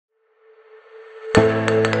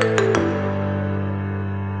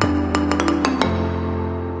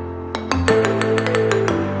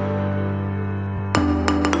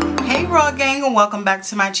morning and welcome back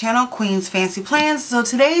to my channel, Queen's Fancy Plans. So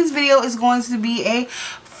today's video is going to be a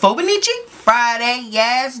Fauxbonichi Friday.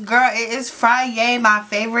 Yes, girl, it is Friday, my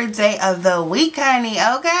favorite day of the week, honey,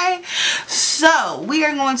 okay? So we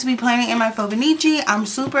are going to be planning in my Fauxbonichi. I'm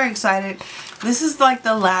super excited. This is like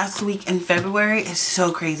the last week in February. It's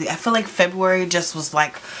so crazy. I feel like February just was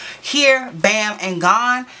like here, bam, and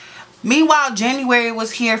gone. Meanwhile, January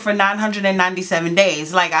was here for 997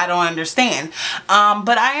 days. Like, I don't understand.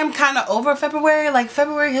 But I am kind of over February. Like,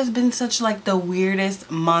 February has been such like the weirdest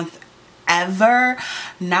month ever.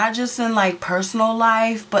 Not just in like personal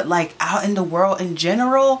life, but like out in the world in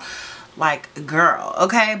general. Like, girl,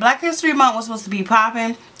 okay? Black History Month was supposed to be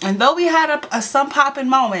popping. And though we had some popping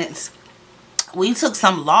moments, we took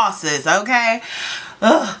some losses, okay?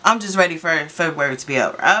 Ugh, I'm just ready for February to be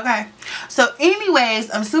over, okay? So anyways,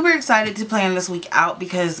 I'm super excited to plan this week out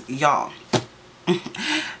because, y'all,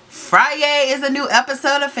 Friday is a new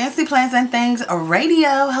episode of Fancy Plans and Things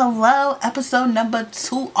Radio. Hello, episode number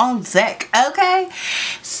 2 on deck, okay?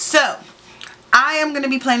 So I am going to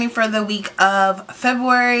be planning for the week of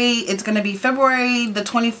February. It's going to be February the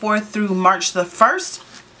 24th through March the 1st.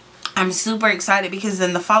 I'm super excited because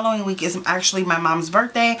then the following week is actually my mom's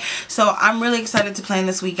birthday. So I'm really excited to plan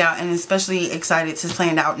this week out and especially excited to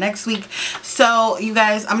plan it out next week. So you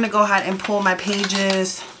guys, I'm going to go ahead and pull my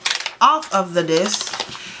pages off of the disc.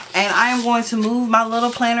 And I am going to move my little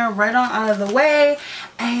planner right on out of the way.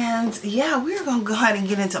 And yeah, we're going to go ahead and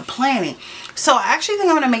get into planning. So I actually think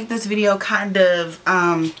I'm going to make this video kind of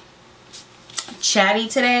chatty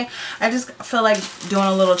today. I just feel like doing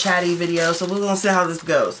a little chatty video, so we're gonna see how this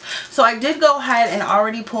goes. So I did go ahead and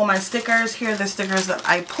already pull my stickers. Here are the stickers that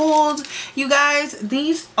I pulled, you guys.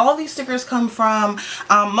 All these stickers come from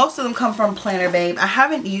most of them come from Planner Babe. I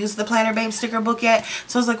haven't used the Planner Babe sticker book yet,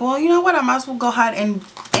 so I was like, well, you know what, I might as well go ahead and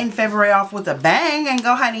end February off with a bang and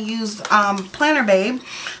go ahead and use Planner Babe.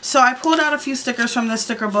 So I pulled out a few stickers from this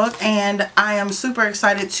sticker book and I am super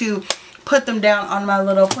excited to put them down on my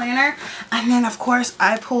little planner. And then of course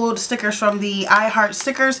I pulled stickers from the I Heart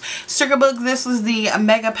Stickers sticker book. This was the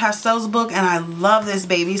Mega Pastels book and I love this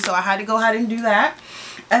baby, so I had to go ahead and do that.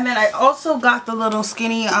 And then I also got the little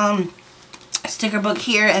skinny sticker book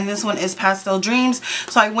here, and this one is Pastel Dreams,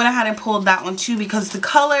 so I went ahead and pulled that one too because the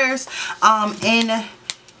colors in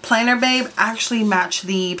Planner Babe actually match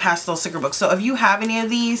the pastel sticker book. So if you have any of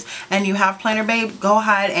these and you have Planner Babe, go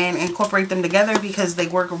ahead and incorporate them together because they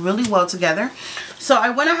work really well together. So I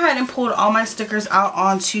went ahead and pulled all my stickers out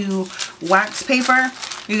onto wax paper.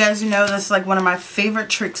 You guys know that's like one of my favorite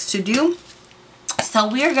tricks to do. So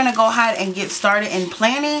we are going to go ahead and get started in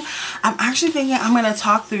planning. I'm actually thinking I'm going to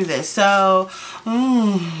talk through this. So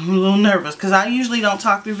I'm a little nervous because I usually don't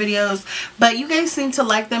talk through videos. But you guys seem to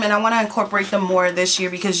like them and I want to incorporate them more this year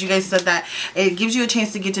because you guys said that it gives you a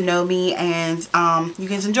chance to get to know me and you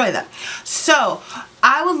guys enjoy that. So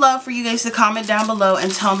I would love for you guys to comment down below and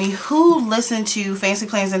tell me who listened to Fancy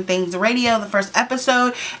Plans and Things Radio, the first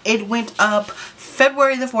episode. It went up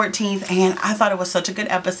February the 14th and I thought it was such a good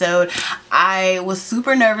episode. I was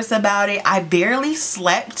super nervous about it. I barely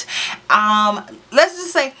slept. Let's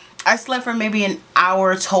just say I slept for maybe an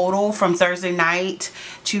hour total from Thursday night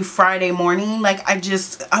to Friday morning. Like I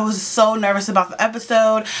was so nervous about the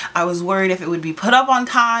episode. I was worried if it would be put up on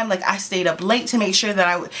time. Like I stayed up late to make sure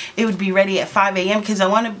that it would be ready at 5 a.m. because I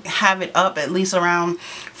want to have it up at least around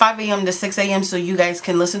 5 a.m. to 6 a.m. so you guys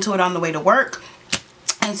can listen to it on the way to work.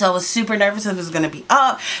 And so I was super nervous if it was going to be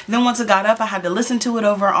up. Then once it got up, I had to listen to it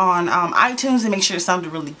over on iTunes and make sure it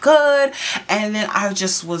sounded really good. And then I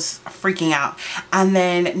just was freaking out. And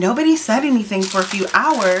then nobody said anything for a few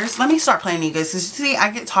hours. Let me start playing, you guys. So, see,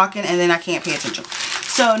 I get talking and then I can't pay attention.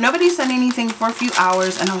 So nobody said anything for a few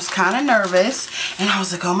hours and I was kind of nervous. And I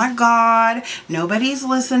was like, oh my God, nobody's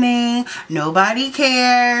listening. Nobody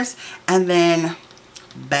cares. And then,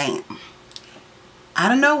 bam.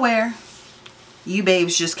 Out of nowhere, you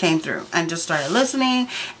babes just came through and just started listening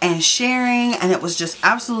and sharing, and it was just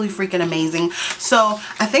absolutely freaking amazing. So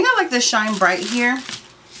I think I like this Shine Bright here,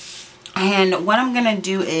 and what I'm gonna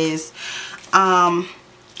do is I'm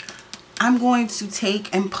going to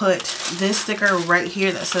take and put this sticker right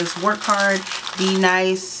here that says work hard, be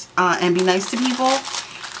nice, and be nice to people.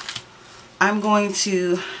 I'm going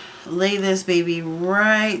to lay this baby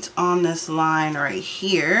right on this line right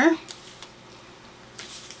here.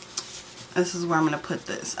 This is where I'm going to put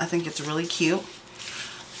this. I think it's really cute.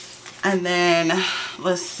 And then,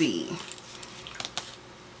 let's see.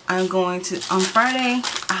 I'm going to, on Friday,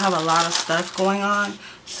 I have a lot of stuff going on.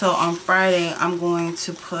 So on Friday, I'm going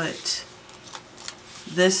to put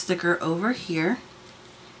this sticker over here.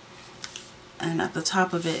 And at the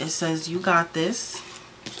top of it, it says, you got this.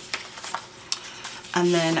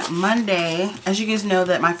 And then Monday, as you guys know,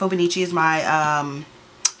 that my Fauxbonichi is my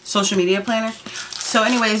social media planner. So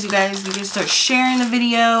anyways, you guys start sharing the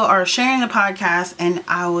video or sharing the podcast, and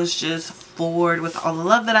I was just floored with all the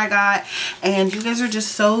love that I got. And you guys are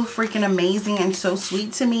just so freaking amazing and so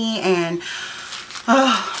sweet to me, and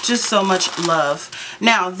oh, just so much love.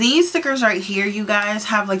 Now these stickers right here, you guys,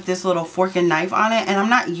 have like this little fork and knife on it, and I'm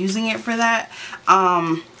not using it for that.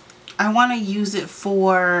 I want to use it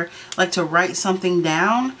for like to write something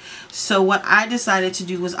down. So what I decided to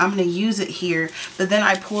do was I'm going to use it here, but then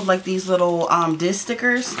I pulled like these little disc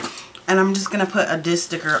stickers, and I'm just going to put a disc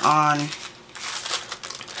sticker on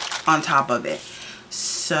top of it.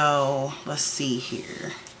 So let's see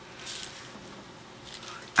here.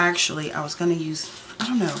 Actually, I was going to use, I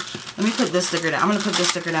don't know. Let me put this sticker down. I'm going to put this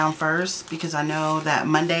sticker down first because I know that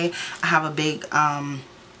Monday I have a big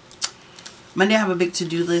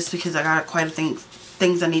to-do list because I got quite a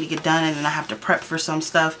things I need to get done, and then I have to prep for some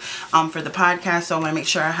stuff for the podcast. So I want to make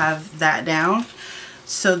sure I have that down.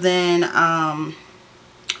 So then I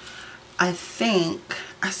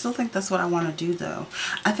still think that's what I want to do though.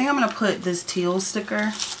 I think I'm going to put this teal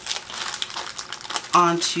sticker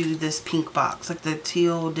onto this pink box, like the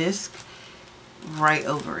teal disc right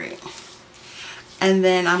over it. And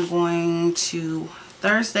then I'm going to,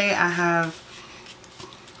 Thursday I'm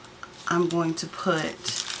going to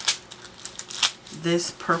put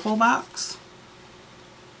this purple box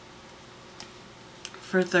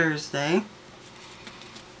for Thursday.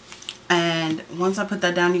 And once I put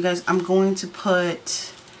that down, you guys, I'm going to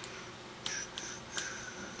put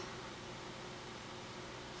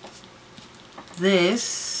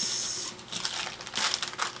this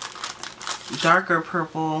darker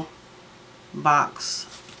purple box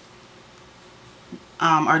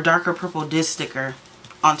or darker purple disc sticker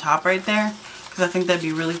on top right there, because I think that'd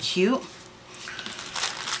be really cute.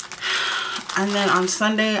 And then on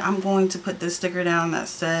Sunday, I'm going to put this sticker down that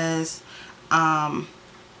says I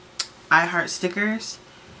Heart Stickers,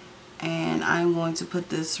 and I'm going to put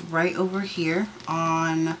this right over here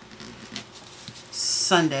on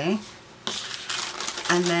Sunday.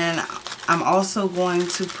 And then I'm also going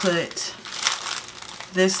to put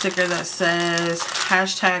this sticker that says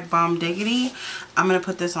 #BombDiggity. I'm going to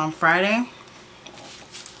put this on Friday.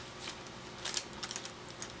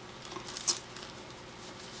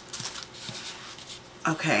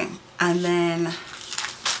 Okay, and then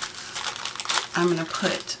I'm going to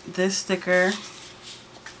put this sticker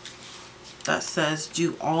that says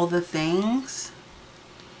do all the things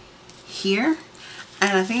here.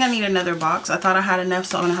 And I think I need another box. I thought I had enough,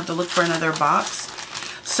 so I'm going to have to look for another box.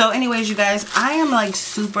 So anyways, you guys, I am like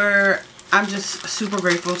I'm just super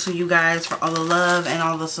grateful to you guys for all the love and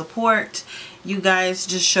all the support you guys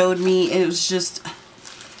just showed me. It was just,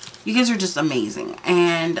 you guys are just amazing,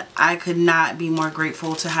 and I could not be more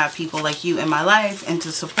grateful to have people like you in my life and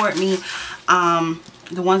to support me.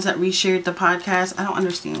 The ones that reshared the podcast, I don't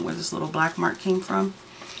understand where this little black mark came from.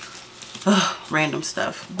 Ugh, random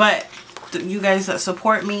stuff. But you guys that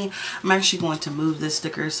support me, I'm actually going to move this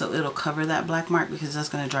sticker so it'll cover that black mark, because that's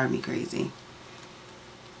going to drive me crazy.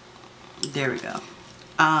 There we go.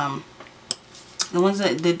 The ones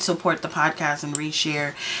that did support the podcast and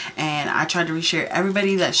reshare, and I tried to reshare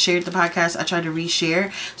everybody that shared the podcast. I tried to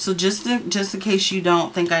reshare. So just in case you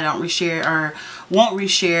don't think I don't reshare or won't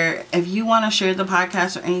reshare, if you want to share the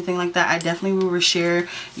podcast or anything like that, I definitely will reshare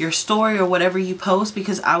your story or whatever you post,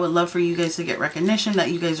 because I would love for you guys to get recognition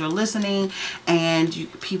that you guys are listening, and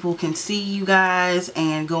people can see you guys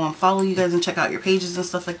and go and follow you guys and check out your pages and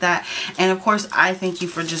stuff like that. And of course, I thank you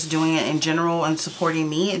for just doing it in general and supporting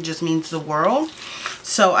me. It just means the world.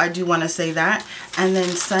 So I do want to say that. And then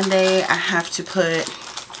Sunday I have to put,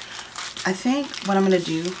 I think what I'm going to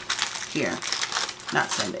do here, not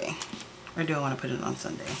Sunday, or do I want to put it on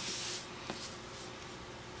Sunday?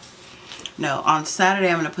 No, on Saturday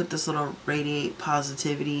I'm going to put this little Radiate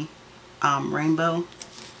Positivity rainbow.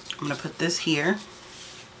 I'm going to put this here.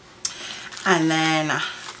 And then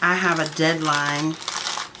I have a deadline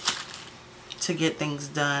to get things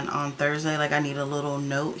done on Thursday. Like I need a little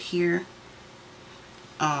note here.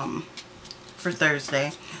 For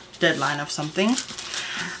Thursday, deadline of something.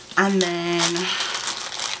 And then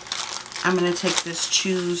I'm going to take this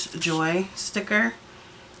Choose Joy sticker,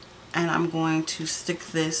 and I'm going to stick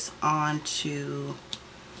this onto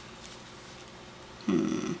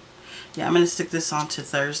I'm going to stick this onto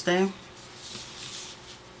Thursday.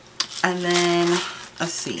 And then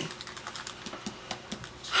let's see,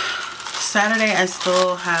 Saturday I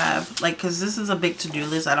still have, like, because this is a big to-do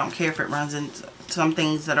list. I don't care if it runs into some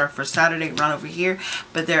things that are for Saturday run over here,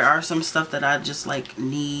 but there are some stuff that I just like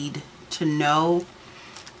need to know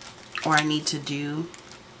or I need to do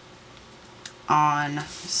on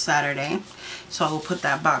Saturday. So I will put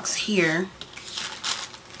that box here.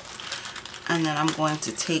 And then I'm going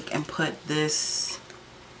to take and put this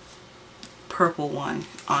purple one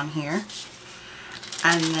on here.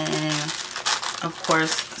 And then, of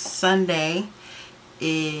course, Sunday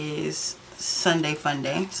is Sunday Fun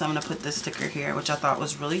Day. So I'm going to put this sticker here, which I thought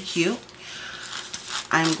was really cute.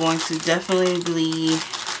 I'm going to definitely,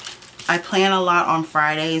 I plan a lot on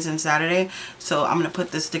Fridays and Saturday. So I'm going to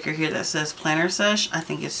put this sticker here that says Planner Sesh. I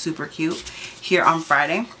think it's super cute here on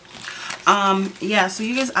Friday. Yeah, so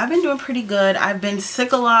you guys, I've been doing pretty good. I've been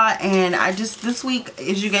sick a lot, and this week,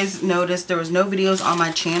 as you guys noticed, there was no videos on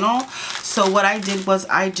my channel. So what I did was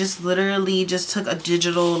I just literally just took a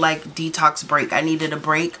digital like detox break. I needed a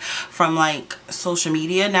break from like social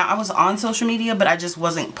media. Now I was on social media, but I just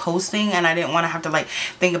wasn't posting, and I didn't want to have to like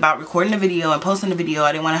think about recording a video and posting the video.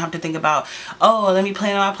 I didn't want to have to think about, oh, let me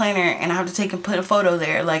plan on my planner and I have to take and put a photo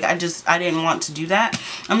there. Like I didn't want to do that.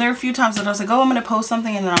 And there were a few times that I was like, oh, I'm going to post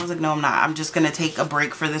something, and then I was like, no, I'm not. I'm just going to take a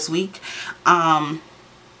break for this week. I'm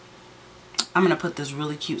going to put this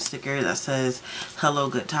really cute sticker that says hello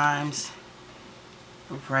good times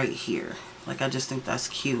right here. Like I just think that's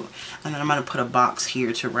cute. And then I'm going to put a box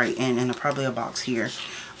here to write in, and probably a box here.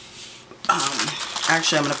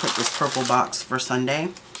 Actually, I'm going to put this purple box for Sunday,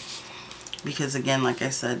 because again, like I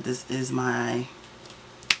said, this is my,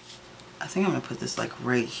 I think I'm going to put this like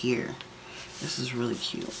right here. This is really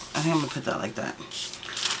cute. I think I'm going to put that like that.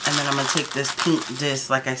 And then I'm going to take this pink disc,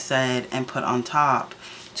 like I said, and put on top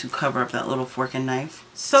to cover up that little fork and knife.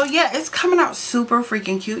 So yeah, it's coming out super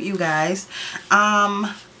freaking cute, you guys.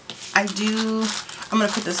 I'm going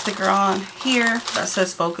to put the sticker on here that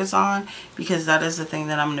says focus on, because that is the thing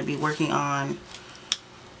that I'm going to be working on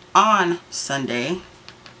Sunday.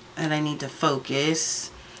 And I need to focus,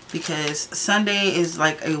 because Sunday is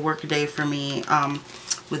like a work day for me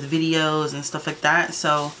with videos and stuff like that.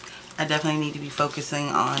 So I definitely need to be focusing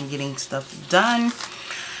on getting stuff done.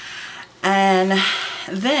 And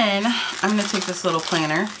then I'm going to take this little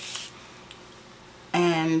planner,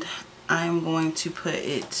 and I'm going to put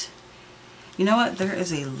it, you know what, there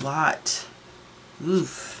is a lot,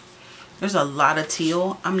 there's a lot of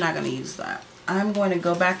teal. I'm not going to use that. I'm going to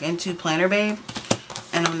go back into Planner Babe,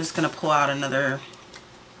 and I'm just going to pull out another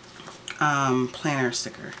planner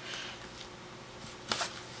sticker.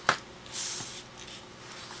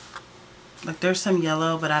 Like there's some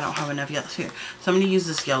yellow, but I don't have enough yellow here. So I'm going to use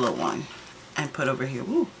this yellow one and put over here.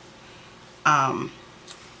 Woo. Yeah,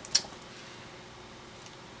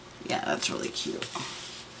 that's really cute,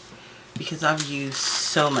 because I've used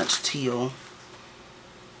so much teal,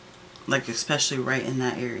 like especially right in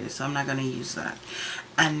that area. So I'm not going to use that.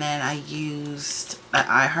 And then I used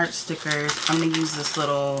I Heart stickers. I'm going to use this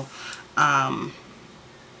little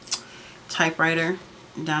typewriter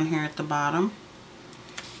down here at the bottom,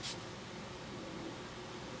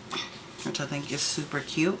 which I think is super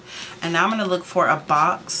cute. And now I'm going to look for a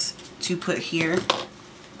box to put here.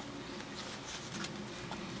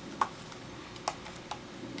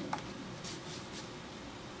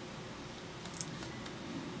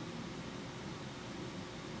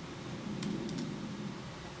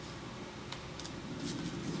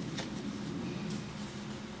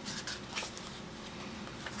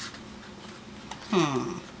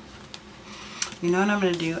 You know what I'm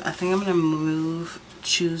going to do? I think I'm going to move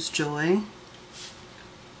Choose Joy.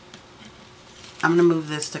 I'm going to move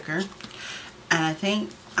this sticker. And I think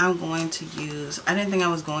I'm going to use, I didn't think I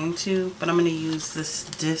was going to, but I'm going to use this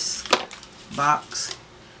disc box.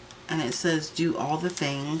 And it says do all the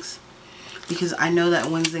things, because I know that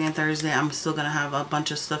Wednesday and Thursday I'm still going to have a bunch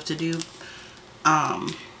of stuff to do.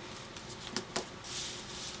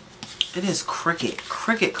 It is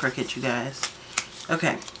cricket, you guys.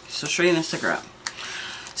 Okay, so straighten the sticker up.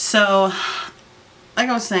 So, like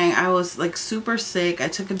I was saying, I was like super sick. I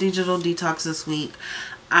took a digital detox this week.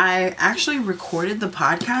 I actually recorded the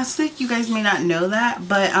podcast sick. You guys may not know that,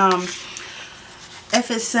 but if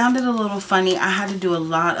it sounded a little funny, I had to do a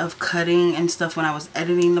lot of cutting and stuff when I was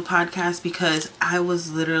editing the podcast, because I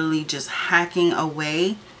was literally just hacking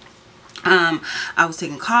away. I was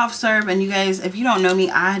taking cough syrup, and you guys, if you don't know me,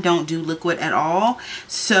 I don't do liquid at all.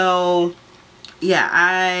 So yeah,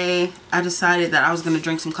 I decided that I was going to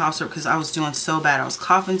drink some cough syrup because I was doing so bad. I was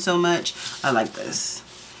coughing so much. I like this.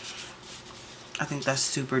 I think that's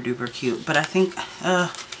super duper cute. But I think I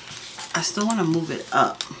still want to move it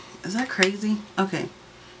up. Is that crazy? Okay.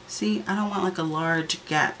 See, I don't want like a large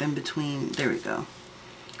gap in between. There we go.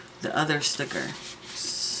 The other sticker.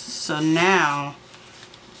 So now,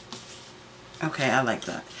 okay, I like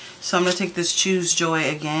that. So I'm going to take this Choose Joy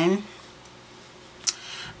again.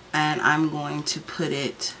 and I'm going to put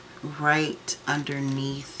it right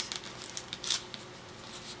underneath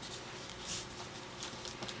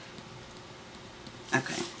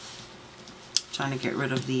okay, trying to get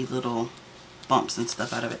rid of the little bumps and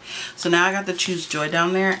stuff out of it. So now I got the Choose Joy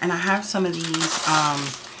down there, and I have some of these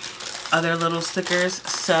other little stickers.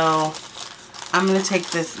 So I'm gonna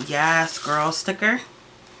take this Yes Girl sticker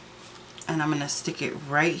and I'm gonna stick it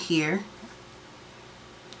right here.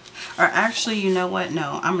 Or actually, you know what?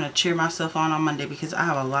 No, I'm gonna cheer myself on Monday because I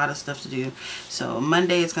have a lot of stuff to do. So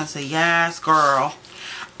Monday it's gonna say Yes Girl,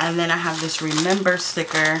 and then I have this Remember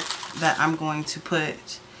sticker that I'm going to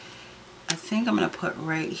put, I think I'm gonna put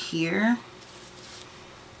right here.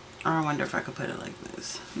 Or I wonder if I could put it like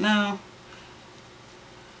this. No.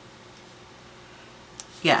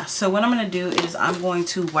 Yeah, so what I'm going to do is I'm going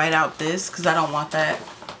to white out this because I don't want that.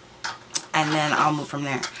 And then I'll move from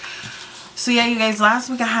there. So yeah, you guys, last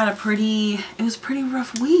week I had it was a pretty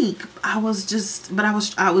rough week. It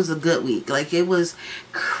was a good week. Like, it was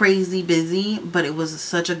crazy busy, but it was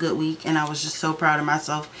such a good week. And I was just so proud of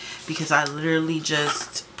myself because I literally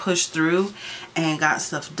just pushed through and got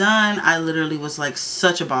stuff done. I literally was like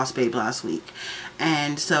such a boss babe last week.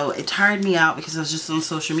 And so it tired me out because I was just on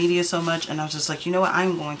social media so much, and I was just like, you know what,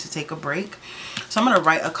 I'm going to take a break. So I'm going to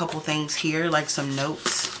write a couple things here, like some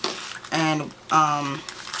notes. And I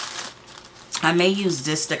may use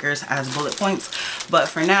this stickers as bullet points, but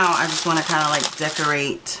for now I just want to kind of like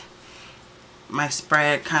decorate my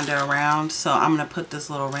spread kind of around. So I'm going to put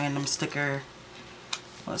this little random sticker,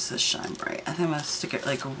 what's this, Shine Bright, I think I'm going to stick it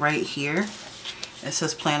like right here. It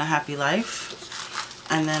says Plan a Happy Life.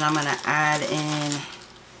 And then I'm going to add in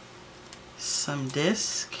some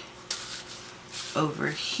disc over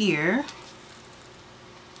here.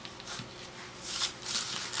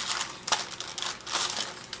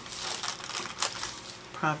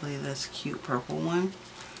 Probably this cute purple one.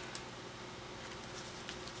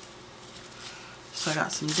 So I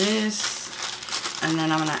got some disc. And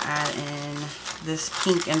then I'm going to add in this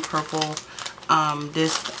pink and purple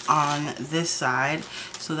disc on this side.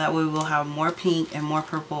 So that way we'll have more pink and more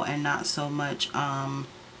purple and not so much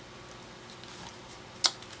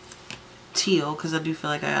teal, because I do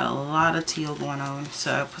feel like I got a lot of teal going on.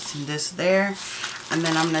 So I put some disc there, and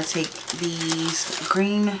then I'm going to take these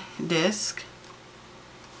green disc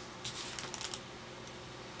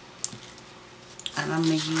and I'm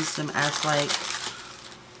going to use them as like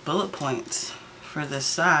bullet points for this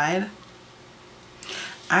side.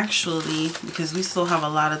 Actually, because we still have a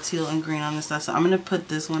lot of teal and green on this side, so I'm going to put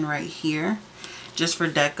this one right here just for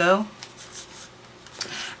deco.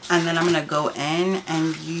 And then I'm going to go in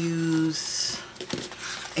and use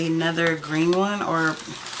another green one, or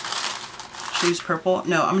choose purple.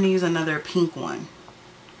 No, I'm going to use another pink one.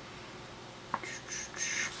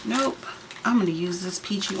 Nope. I'm going to use this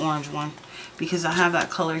peachy orange one because I have that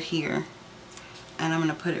color here. And I'm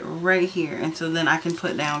going to put it right here. And so then I can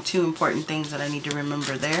put down two important things that I need to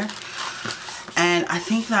remember there. And I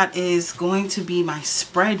think that is going to be my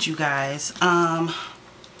spread, you guys.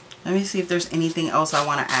 Let me see if there's anything else I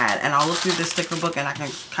want to add. And I'll look through the sticker book and I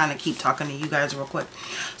can kind of keep talking to you guys real quick.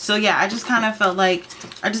 So yeah, I just kind of felt like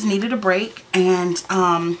I just needed a break. And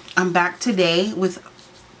I'm back today with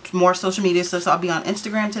more social media stuff. So I'll be on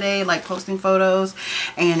Instagram today, like posting photos,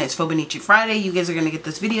 and it's Fauxbonichi Friday. You guys are gonna get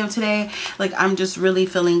this video today. Like, I'm just really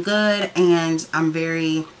feeling good, and I'm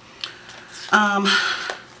very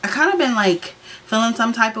I kind of been like feeling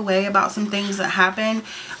some type of way about some things that happen,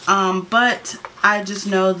 but I just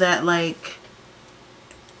know that like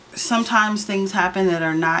sometimes things happen that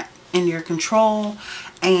are not in your control,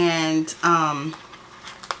 and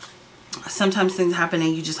sometimes things happen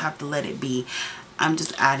and you just have to let it be. I'm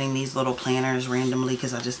just adding these little planners randomly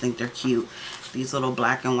because I just think they're cute. These little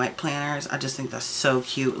black and white planners, I just think that's so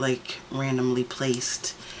cute, like randomly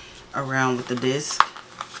placed around with the disc.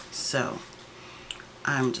 So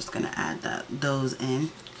I'm just gonna add those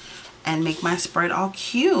in and make my spread all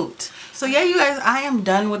cute. So yeah, you guys, I am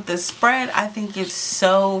done with this spread. I think it's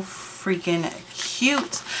so freaking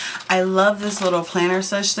cute. I love this little planner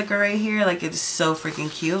such sticker right here. Like, it's so freaking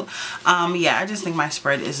cute. Yeah, I just think my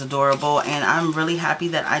spread is adorable, and I'm really happy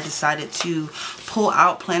that I decided to pull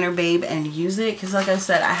out Planner Babe and use it, because like I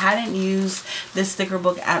said, I hadn't used this sticker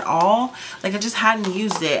book at all. Like, I just hadn't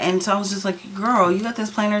used it, and so I was just like, girl, you got this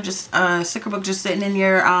planner just sticker book just sitting in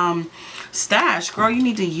your stash, girl, you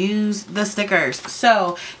need to use the stickers.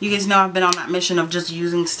 So you guys know I've been on that mission of just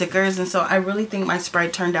using stickers, and so I really think my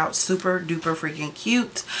spread turned out super duper freaking freaking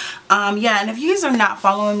cute. Yeah, and if you guys are not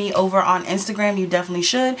following me over on Instagram, you definitely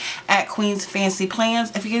should, at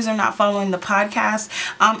QueensFancyPlans. If you guys are not following the podcast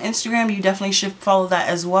Instagram, you definitely should follow that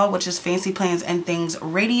as well, which is Fancy Plans and Things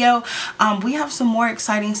Radio. We have some more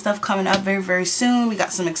exciting stuff coming up very, very soon. We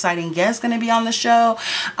got some exciting guests going to be on the show.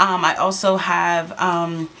 I also have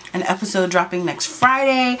an episode dropping next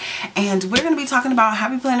Friday, and we're going to be talking about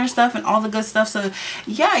happy planner stuff and all the good stuff. So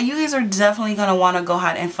yeah, you guys are definitely going to want to go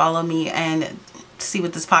ahead and follow me and see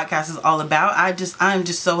what this podcast is all about. I'm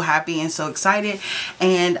just so happy and so excited,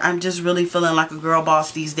 and I'm just really feeling like a girl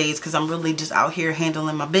boss these days because I'm really just out here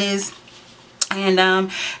handling my biz. And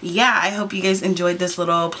yeah, I hope you guys enjoyed this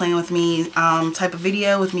little playing with me type of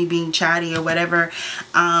video with me being chatty or whatever.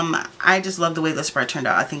 I just love the way the spread turned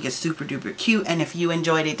out. I think it's super duper cute, and if you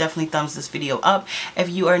enjoyed it, definitely thumbs this video up. If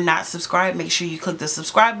you are not subscribed, make sure you click the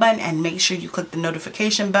subscribe button and make sure you click the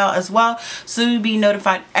notification bell as well, so you'll be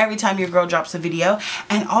notified every time your girl drops a video.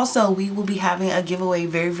 And also, we will be having a giveaway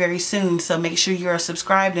very, very soon, so make sure you are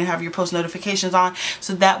subscribed and have your post notifications on,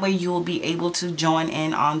 so that way you will be able to join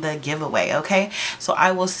in on the giveaway. Okay, so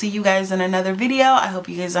I will see you guys in another video. I hope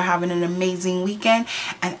you guys are having an amazing weekend,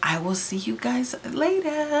 and I will see you guys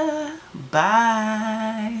later.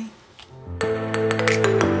 Bye.